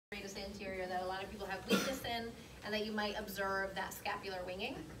anterior that a lot of people have weakness in, and that you might observe that scapular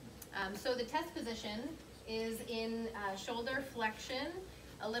winging. So the test position is in shoulder flexion,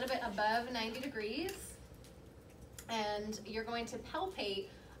 a little bit above 90 degrees, and you're going to palpate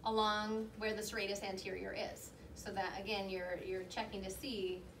along where the serratus anterior is. So that, again, you're checking to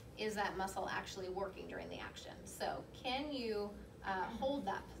see, is that muscle actually working during the action? So can you hold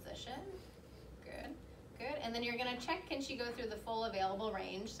that position? Good, good. And then you're gonna check, can she go through the full available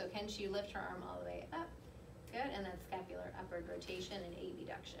range? So can she lift her arm all the way up? Good, and then scapular upward rotation and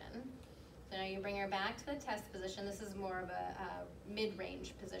abduction. So now you bring her back to the test position. This is more of a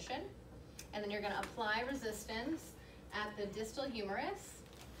mid-range position. And then you're gonna apply resistance at the distal humerus.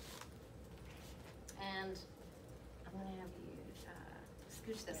 And I'm gonna have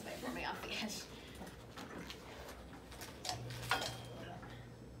you scooch this way for me off the edge.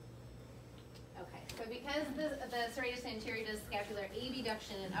 Okay, so because the serratus anterior does scapular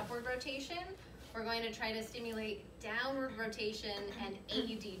abduction and upward rotation, we're going to try to stimulate downward rotation and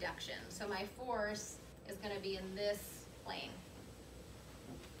adduction. So my force is going to be in this plane.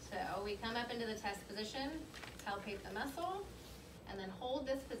 So we come up into the test position, palpate the muscle, and then hold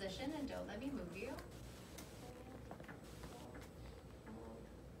this position and don't let me move you.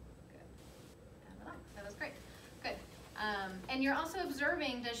 That was great. Good. And you're also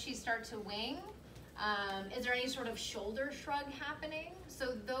observing, does she start to wing? Is there any sort of shoulder shrug happening?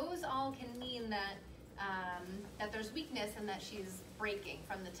 So those all can mean that that there's weakness and that she's breaking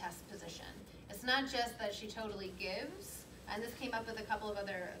from the test position. It's not just that she totally gives, and this came up with a couple of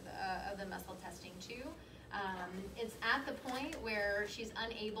other of the muscle testing too. It's at the point where she's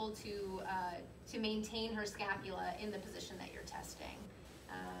unable to maintain her scapula in the position that you're testing.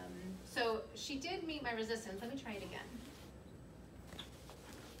 So she did meet my resistance. Let me try it again.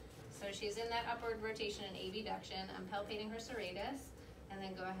 So she's in that upward rotation and abduction. I'm palpating her serratus, and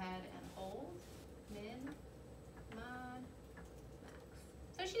then go ahead and hold, mid, mod, max.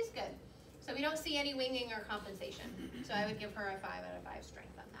 So she's good. So we don't see any winging or compensation. So I would give her a 5 out of 5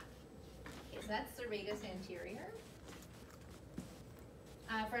 strength on that. Okay, so that's serratus anterior.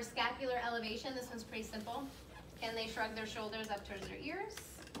 For scapular elevation, this one's pretty simple. Can they shrug their shoulders up towards their ears?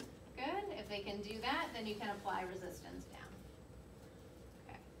 Good. If they can do that, then you can apply resistance down.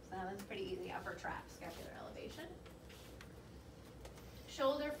 Okay, so that one's pretty easy. Upper trap, scapular elevation.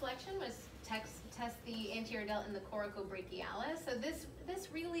 Shoulder flexion was test the anterior delt in the coracobrachialis. So this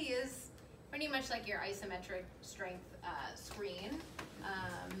really is pretty much like your isometric strength screen.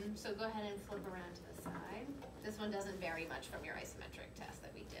 So go ahead and flip around to the side. This one doesn't vary much from your isometric test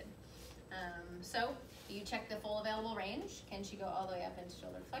that we did. So you check the full available range. Can she go all the way up into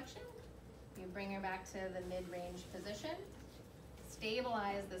shoulder flexion? You bring her back to the mid-range position,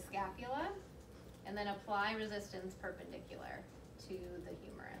 stabilize the scapula, and then apply resistance perpendicular to the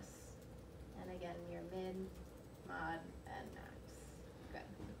humerus. And again, your mid, mod, and max. Good.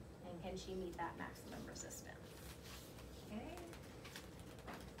 And can she meet that maximum resistance? Okay.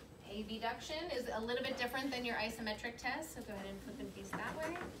 Abduction is a little bit different than your isometric test, so go ahead and flip and face that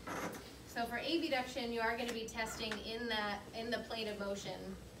way. So for abduction, you are going to be testing in the plane of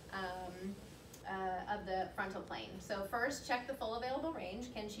motion of the frontal plane. So first, check the full available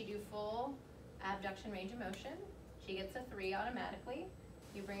range. Can she do full abduction range of motion? She gets a 3 automatically.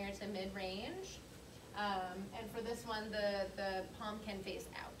 You bring her to mid-range. And for this one, the palm can face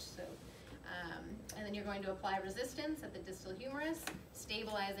out. So, and then you're going to apply resistance at the distal humerus,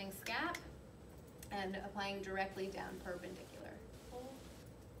 stabilizing scap, and applying directly down perpendicular. Hold,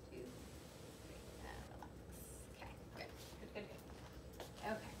 2, 3, and relax. Okay, good, good, good,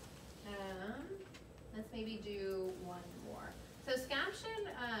 good. Okay, let's maybe do one more. So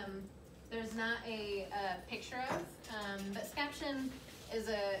scaption, there's not a picture of, but scaption is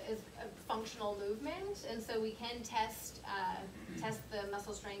a functional movement, and so we can test the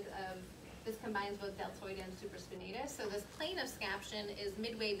muscle strength of. This combines both deltoid and supraspinatus. So this plane of scaption is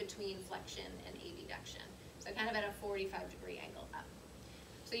midway between flexion and abduction. So kind of at a 45-degree angle up.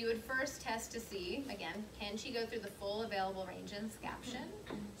 So you would first test to see, again, can she go through the full available range in scaption?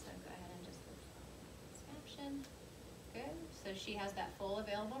 So go ahead and just scaption. Good. So she has that full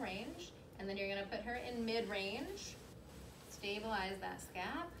available range. And then you're going to put her in mid-range, stabilize that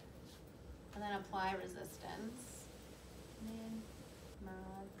scap, and then apply resistance. Mid, mod,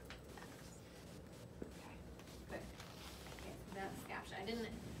 that's scaption.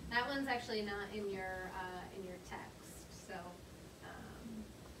 That one's actually not in your text, so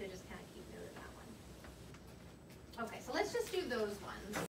just kind of keep note of that one. Okay, so let's just do those ones.